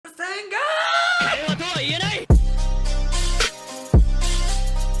言えない。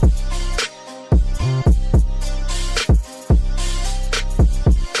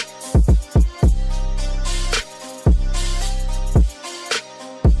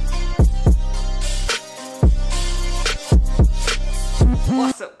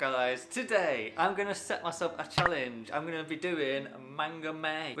 What's up guys? Today I'm going to set myself a challenge. I'm going to be doing Manga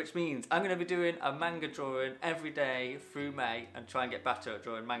May, which means I'm going to be doing a manga drawing every day through May and try and get better at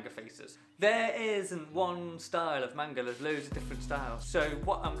drawing manga faces. There isn't one style of manga, there's loads of different styles. So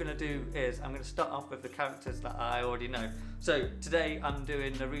what I'm going to do is I'm going to start off with the characters that I already know. So today I'm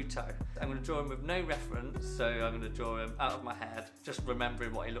doing Naruto. I'm going to draw him with no reference, so I'm going to draw him out of my head, just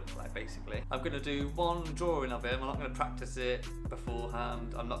remembering what he looks like basically. I'm going to do one drawing of him, I'm not going to practice it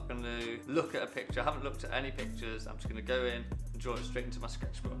beforehand, I'm not going to look at a picture, I haven't looked at any pictures, I'm just going to go in and draw it straight into my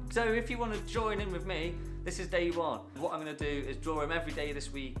sketchbook. So if you want to join in with me, this is day one. What I'm going to do is draw him every day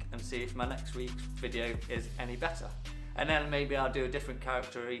this week and see if my next week's video is any better. And then maybe I'll do a different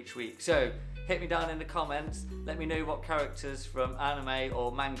character each week. So hit me down in the comments, let me know what characters from anime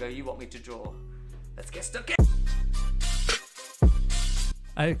or manga you want me to draw. Let's get stuck in!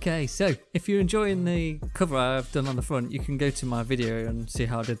 Okay, so if you're enjoying the cover I've done on the front, you can go to my video and see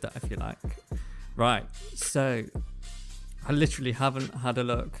how I did that if you like. Right, so I literally haven't had a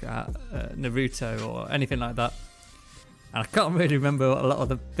look at Naruto or anything like that. And I can't really remember what a lot of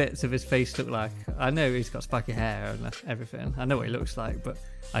the bits of his face look like. I know he's got spiky hair and everything. I know what he looks like, but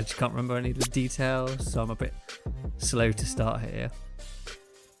I just can't remember any of the details, so I'm a bit slow to start here.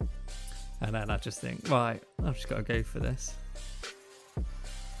 And then I just think, right, I've just got to go for this.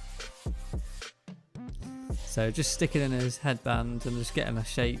 So just sticking in his headband and just getting a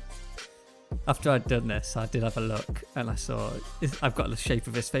shape. After I'd done this, I did have a look and I saw I've got the shape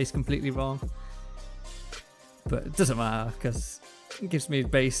of his face completely wrong. But it doesn't matter because it gives me a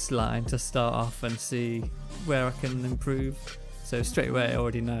baseline to start off and see where I can improve. So straight away I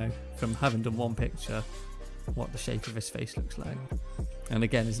already know from having done one picture what the shape of his face looks like. And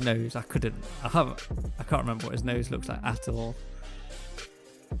again, his nose, I can't remember what his nose looks like at all.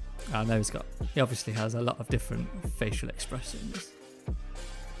 I know he obviously has a lot of different facial expressions.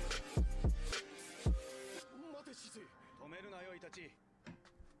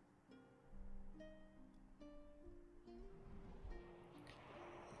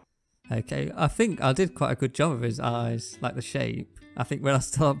 Okay, I think I did quite a good job of his eyes, like the shape. I think when I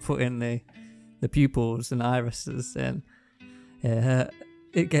start putting the pupils and irises in, yeah,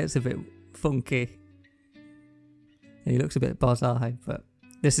 it gets a bit funky. He looks a bit boss-eyed, but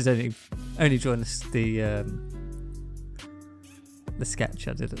this is only drawing the sketch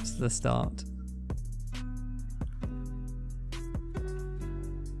I did at the start.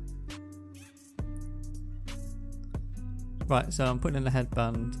 Right, so I'm putting in the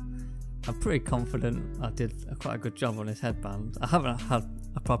headband. I'm pretty confident I did quite a good job on his headband. I haven't had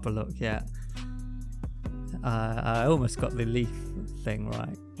a proper look yet. I almost got the leaf thing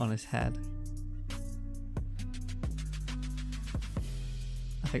right on his head.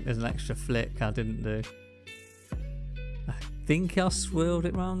 I think there's an extra flick I didn't do. I think I swirled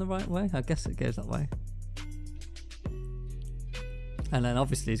it round the right way. I guess it goes that way. And then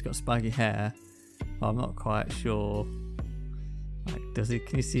obviously he's got spiky hair. Well, I'm not quite sure. Like,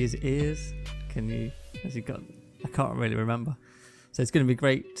 can you see his ears? Has he got, I can't really remember. So it's going to be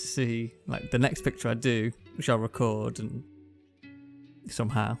great to see, like, the next picture I do, which I'll record and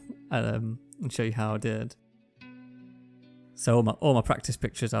somehow, and show you how I did. So all my practice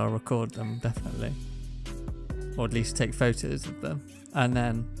pictures, I'll record them definitely, or at least take photos of them, and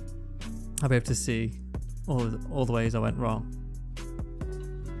then I'll be able to see all the ways I went wrong.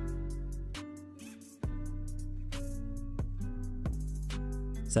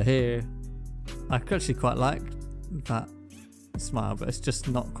 So here, I actually quite like that smile, but it's just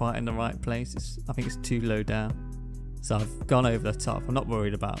not quite in the right place. I think it's too low down. So I've gone over the top. I'm not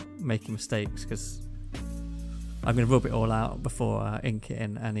worried about making mistakes because I'm going to rub it all out before I ink it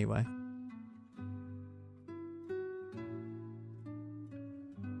in anyway.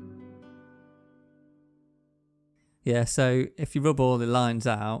 Yeah, so if you rub all the lines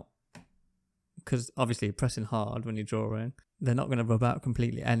out, because obviously you're pressing hard when you're drawing, they're not going to rub out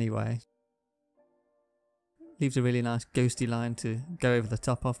completely anyway. Leaves a really nice ghosty line to go over the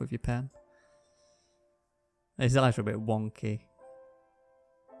top of with your pen. His eyes are a bit wonky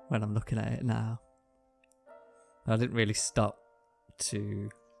when I'm looking at it now. I didn't really stop to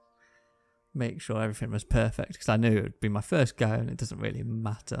make sure everything was perfect because I knew it would be my first go and it doesn't really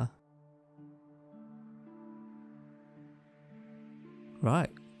matter. Right,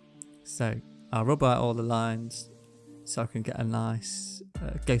 so I'll rub out all the lines so I can get a nice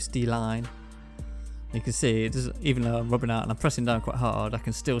ghosty line You can see it doesn't, even though I'm rubbing out and I'm pressing down quite hard, I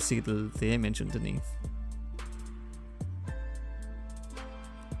can still see the image underneath.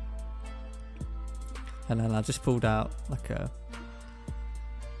 And then I just pulled out like a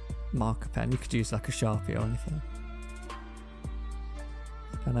marker pen. You could use like a Sharpie or anything.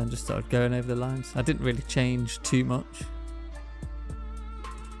 And then just started going over the lines. I didn't really change too much.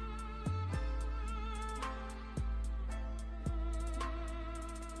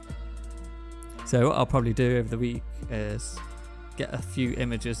 So what I'll probably do over the week is get a few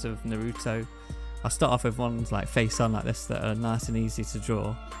images of Naruto. I'll start off with ones like face on like this that are nice and easy to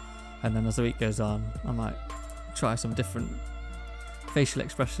draw. And then as the week goes on, I might try some different facial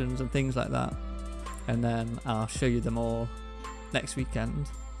expressions and things like that. And then I'll show you them all next weekend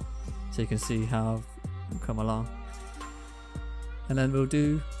so you can see how I've come along. And then we'll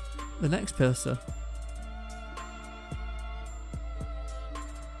do the next person.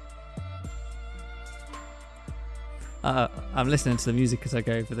 I'm listening to the music as I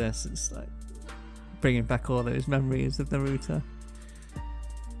go over this. It's like bringing back all those memories of Naruto.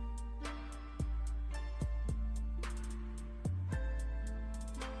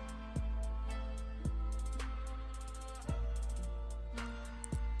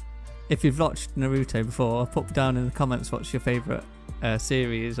 If you've watched Naruto before, put down in the comments what's your favourite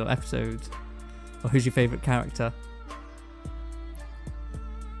series or episode, or who's your favourite character.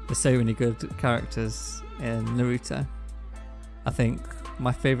 There's so many good characters in Naruto. I think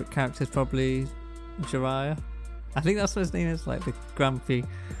my favourite character is probably Jiraiya. I think that's what his name is, like the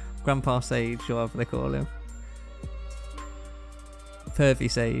Grandpa Sage, or whatever they call him. Pervy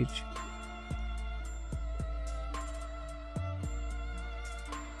Sage.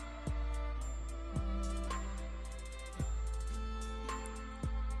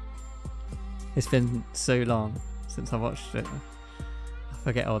 It's been so long since I watched it. I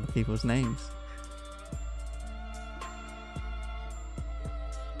forget all the people's names.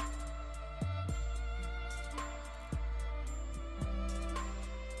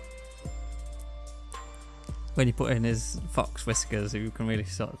 When you put in his fox whiskers, you can really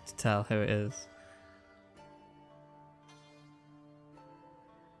sort of tell who it is.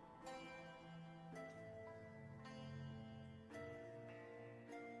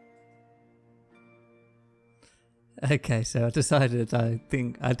 Okay, so I decided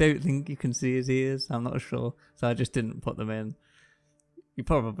I don't think you can see his ears. I'm not sure, so I just didn't put them in. You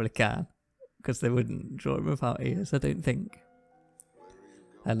probably can, because they wouldn't draw him without ears, I don't think.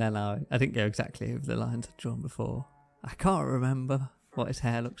 And then I didn't go exactly over the lines I'd drawn before. I can't remember what his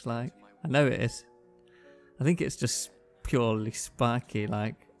hair looks like. I know it is. I think it's just purely spiky,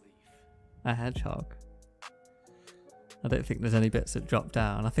 like a hedgehog. I don't think there's any bits that drop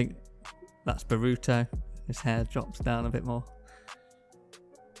down. I think that's Boruto. His hair drops down a bit more.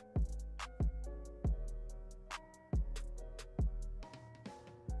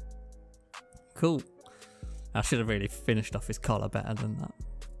 Cool. I should have really finished off his collar better than that.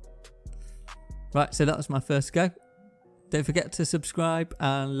 Right, so that was my first go. Don't forget to subscribe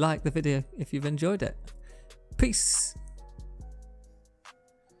and like the video if you've enjoyed it. Peace!